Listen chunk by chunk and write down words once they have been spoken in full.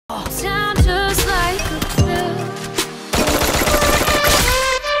all. Sound just like a pill.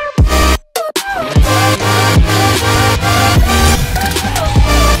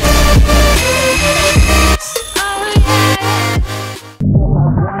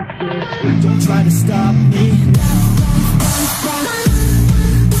 Don't try to stop me.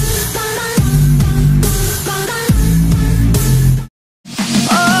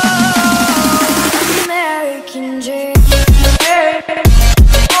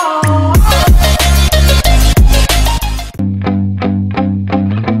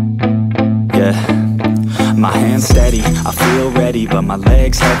 My hands steady, I feel ready, but my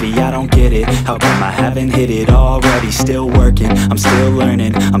legs heavy, I don't get it. How come I haven't hit it already? Still working, I'm still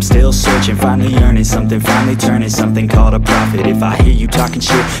learning, I'm still searching, finally earning something, finally turning something called a profit. If I hear you talking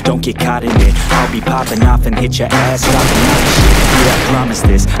shit, don't get caught in it. I'll be popping off and hit your ass, dropping out of shit. Yeah, I promise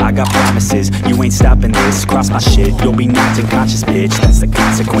this, I got promises, you ain't stopping this. Cross my shit, you'll be knocked unconscious, bitch. That's the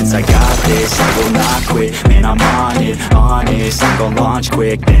consequence, I got this, I will not quit. Man, I'm on it, honest, I'm gon' launch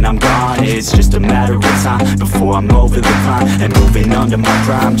quick, then I'm gone. It's just a matter of time before I'm over the climb and moving under my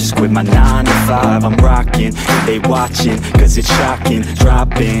prime. Just quit my 9 to 5, I'm rocking, they watching, cause it's shocking.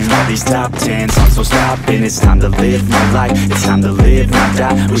 Dropping all these top 10s, I'm so stopping. It's time to live my life, it's time to live, not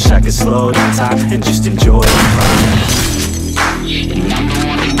die. Wish I could slow down time and just enjoy the ride. And I'm the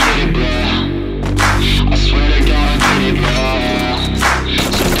one to get it, bro. I swear to God, I get it, bro.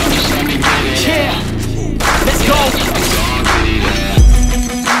 So don't just let me get it. Yeah, let's go.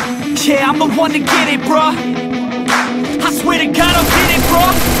 Yeah, I'm the one to get it, bro. I swear to God, I'll get it, bro.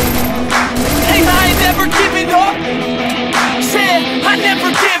 Hey, I ain't never giving up. Yeah, I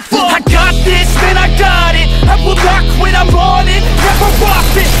never give up. I got this, man, I got it. I will not quit, I'm on it. Never rock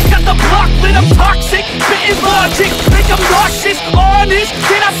it. Got the block lit, I'm toxic. Spitting logic, make them nauseous. Honest,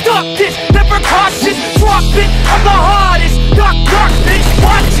 can I stop this? Never cautious, drop it. I'm the hardest. Knock, knock, bitch,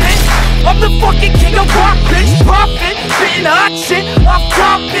 watch it. I'm the fucking king of rock, bitch. Profit, spitting hot shit. I'm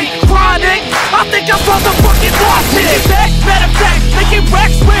topic, chronic. I think I'm motherfucking lost it. Take it back, matter of fact, making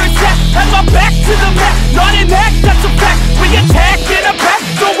racks where it's at. Have my back to the mat, not an act, that's a fact. We attack in a pack,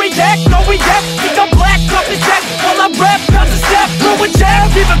 don't react, no react. Think I'm black, off his jack, while I rap, bounce a step. Throw a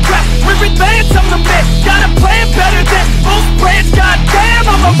jab, give a crap. We're advanced, I'm the man. Got a plan better than most brands. Goddamn,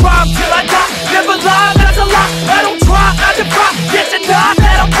 I'ma rob till I die. Never lie, that's a lie. I don't try, I defy. Get to die,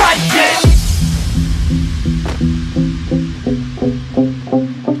 that I'm right, yeah.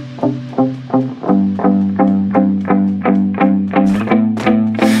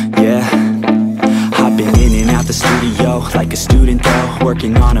 Like a student though,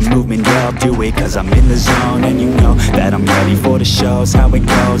 working on a movement, yeah, I'll do it cause I'm in the zone. And you know that I'm ready for the shows. How it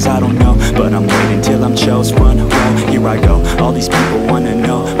goes, I don't know, but I'm waiting till I'm chose. Front row, here I go. All these people wanna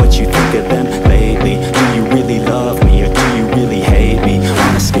know what you think of them lately. Do you really love me or do you really hate me?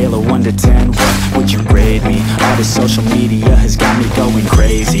 On a scale of 1 to 10, what would you grade me? All this social media has got me going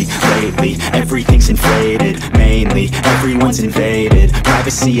crazy lately. Everything's inflated, mainly everyone's invaded.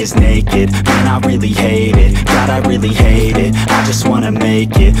 Privacy is naked, man, I really hate it. God, I really hate it. I just wanna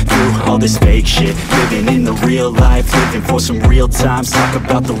make it through all this fake shit. Living in the real life, living for some real times. Talk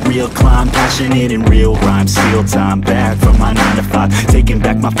about the real climb, passionate in real rhymes. Steal time back from my 9 to 5, taking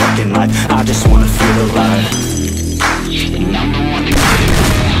back my fucking life. I just wanna feel alive. And I'm the one to get it,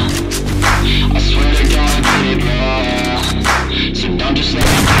 bro. I swear to God, I get it, bro. So don't just let me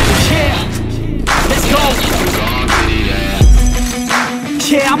get it. Yeah, let's go.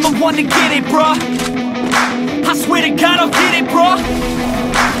 Yeah, I'm the one to get it, bro. I swear to God, I'll get it, bro.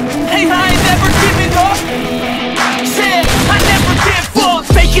 Hey, I ain't never giving up. Yeah, I never give up.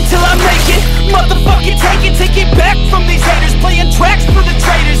 Fake it till I make it. Motherfucking take it back from these haters. Playing tracks for the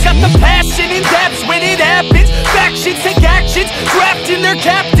traitors. Got the passion in depths when it happens. Factions take actions, drafting their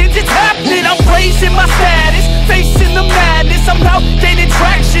captains. It's happening, I'm raising my status. Facing the madness, I'm out gaining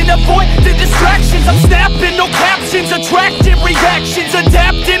traction. Avoid the distractions, I'm snapping, no captions. Attracting reactions,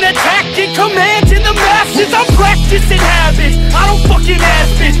 adapting, attacking, commanding the masses. I'm practicing habits, I don't fucking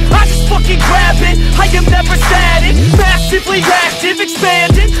ask bitch, I just fucking grab it. I am never static, massively active,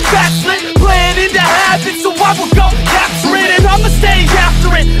 expanding, backslid, planning to have it. So I will go capture it and I'ma stay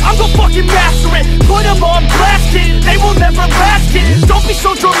after it. I'm gonna fucking master it, put them on blast, kid. They will never last, kid. Don't be